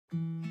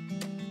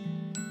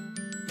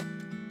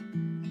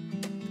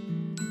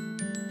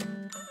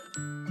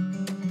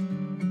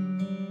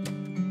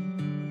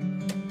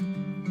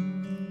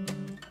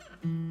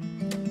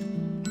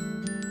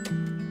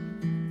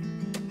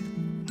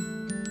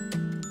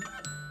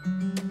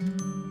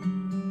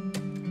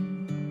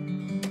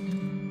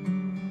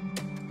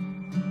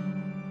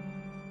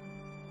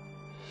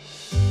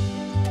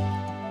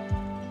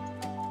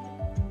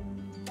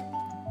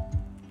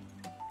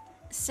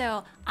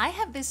So I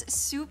have this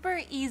super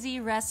easy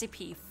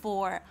recipe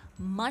for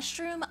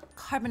mushroom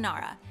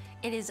carbonara.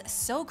 It is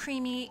so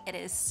creamy, it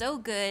is so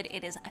good,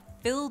 it is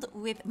filled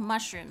with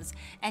mushrooms,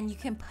 and you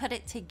can put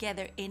it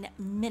together in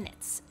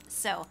minutes.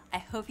 So I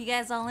hope you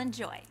guys all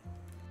enjoy.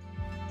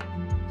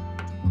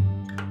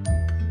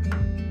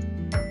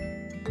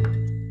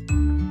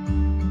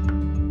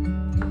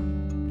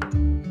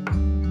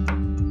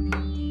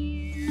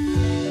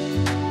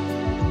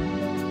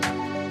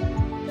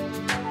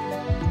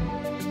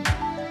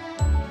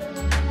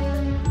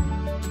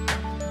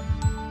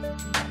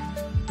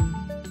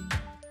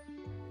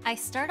 I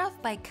start off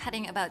by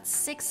cutting about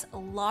 6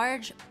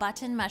 large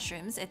button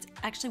mushrooms. It's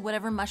actually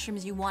whatever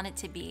mushrooms you want it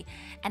to be.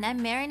 And I'm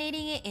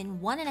marinating it in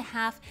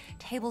 1.5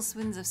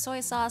 tablespoons of soy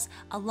sauce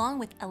along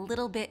with a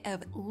little bit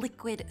of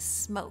liquid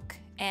smoke.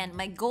 And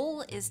my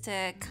goal is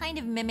to kind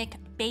of mimic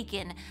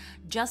bacon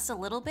just a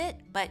little bit,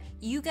 but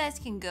you guys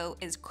can go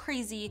as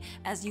crazy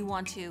as you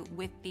want to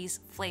with these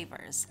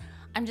flavors.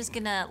 I'm just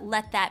gonna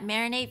let that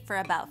marinate for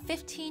about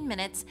 15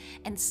 minutes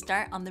and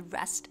start on the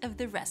rest of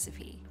the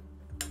recipe.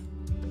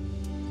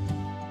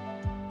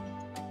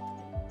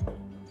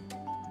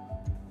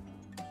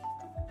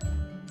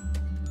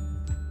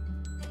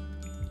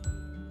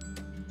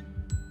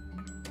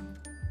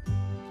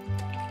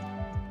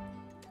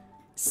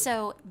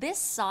 So this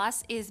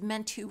sauce is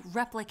meant to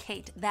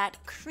replicate that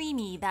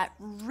creamy, that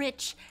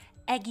rich,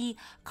 eggy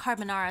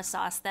carbonara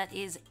sauce that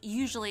is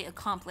usually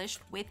accomplished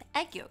with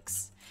egg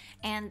yolks.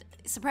 And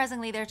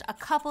surprisingly, there's a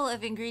couple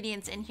of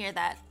ingredients in here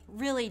that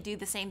really do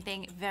the same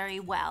thing very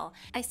well.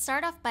 I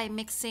start off by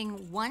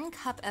mixing 1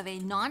 cup of a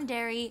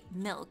non-dairy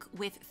milk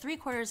with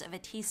 3/4 of a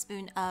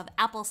teaspoon of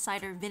apple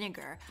cider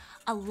vinegar,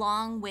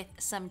 along with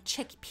some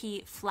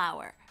chickpea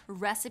flour.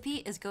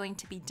 Recipe is going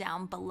to be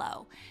down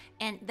below.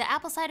 And the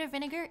apple cider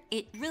vinegar,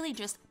 it really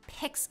just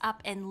picks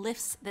up and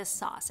lifts this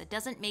sauce. It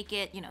doesn't make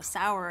it,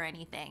 sour or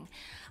anything.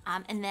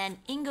 And then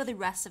in go the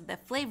rest of the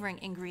flavoring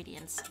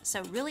ingredients.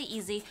 So really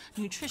easy: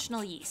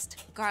 nutritional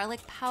yeast,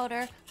 garlic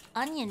powder,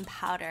 onion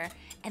powder,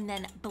 and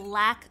then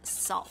black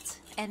salt.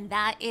 And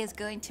that is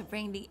going to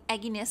bring the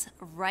egginess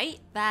right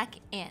back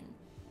in.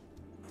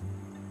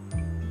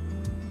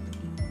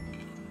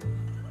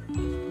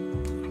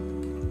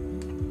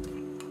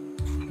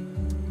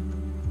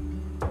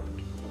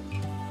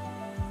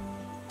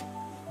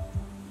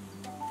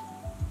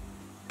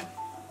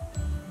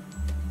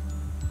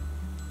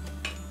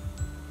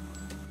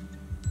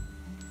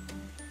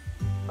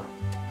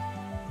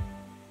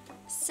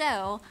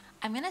 So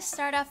I'm gonna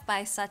start off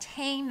by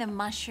sauteing the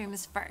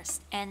mushrooms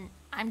first, and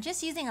I'm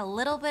just using a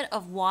little bit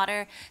of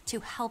water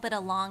to help it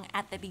along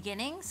at the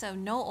beginning, so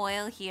no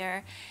oil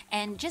here,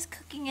 and just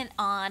cooking it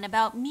on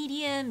about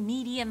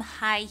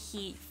medium-high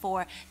heat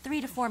for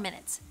 3 to 4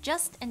 minutes,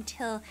 just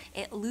until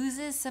it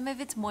loses some of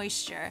its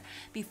moisture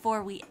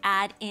before we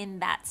add in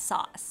that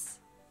sauce.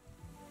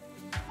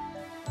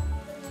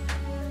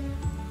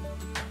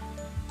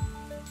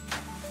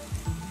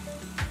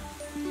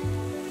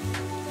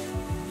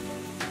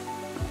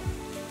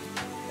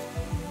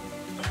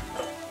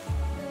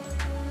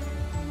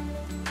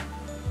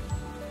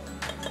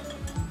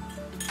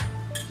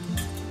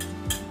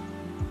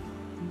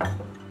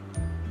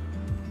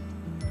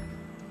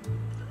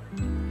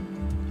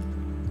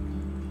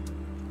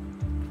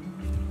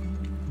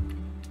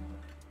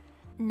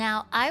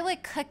 Now, I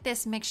would cook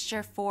this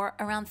mixture for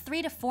around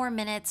 3 to 4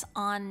 minutes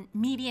on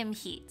medium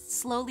heat.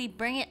 Slowly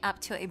bring it up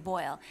to a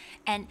boil.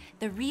 And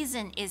the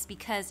reason is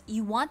because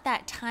you want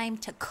that time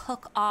to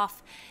cook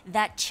off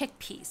that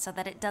chickpea so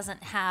that it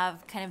doesn't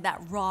have kind of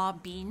that raw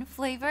bean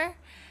flavor.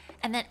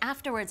 And then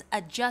afterwards,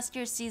 adjust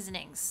your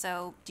seasonings.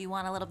 So do you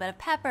want a little bit of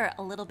pepper,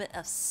 a little bit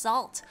of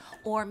salt,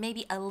 or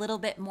maybe a little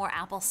bit more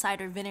apple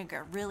cider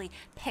vinegar? Really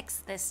picks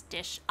this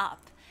dish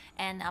up.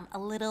 And a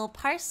little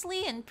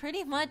parsley, and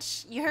pretty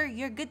much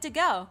you're good to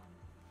go.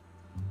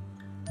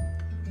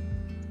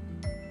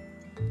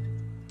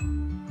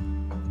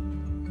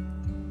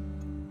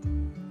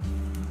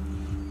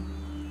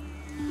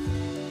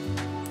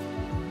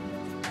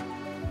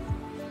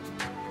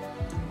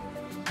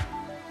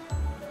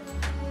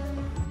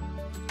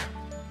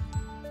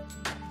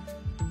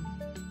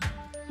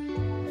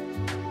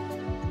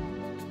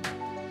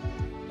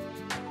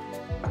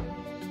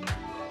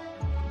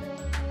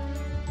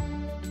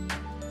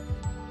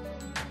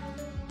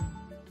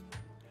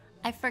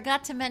 I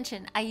forgot to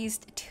mention, I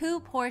used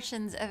 2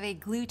 portions of a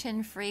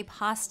gluten-free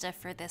pasta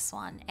for this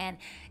one, and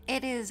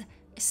it is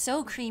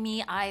so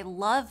creamy. I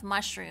love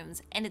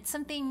mushrooms, and it's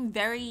something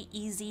very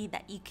easy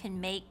that you can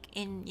make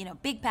in,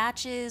 big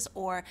batches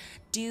or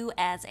do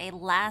as a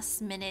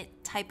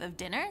last-minute type of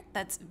dinner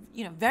that's,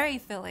 very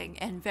filling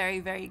and very,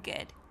 very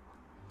good.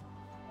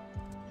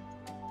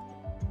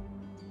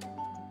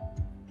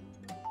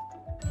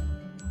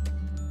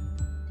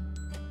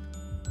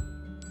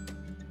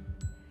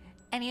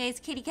 Anyways,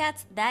 kitty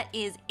cats, that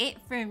is it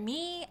for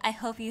me. I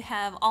hope you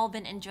have all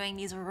been enjoying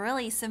these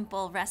really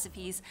simple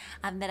recipes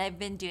that I've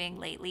been doing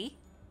lately.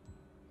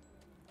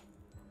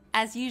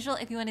 As usual,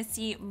 if you want to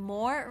see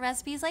more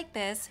recipes like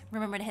this,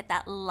 remember to hit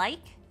that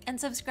like, and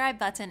subscribe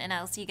button, and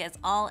I'll see you guys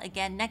all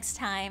again next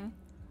time.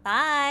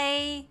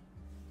 Bye!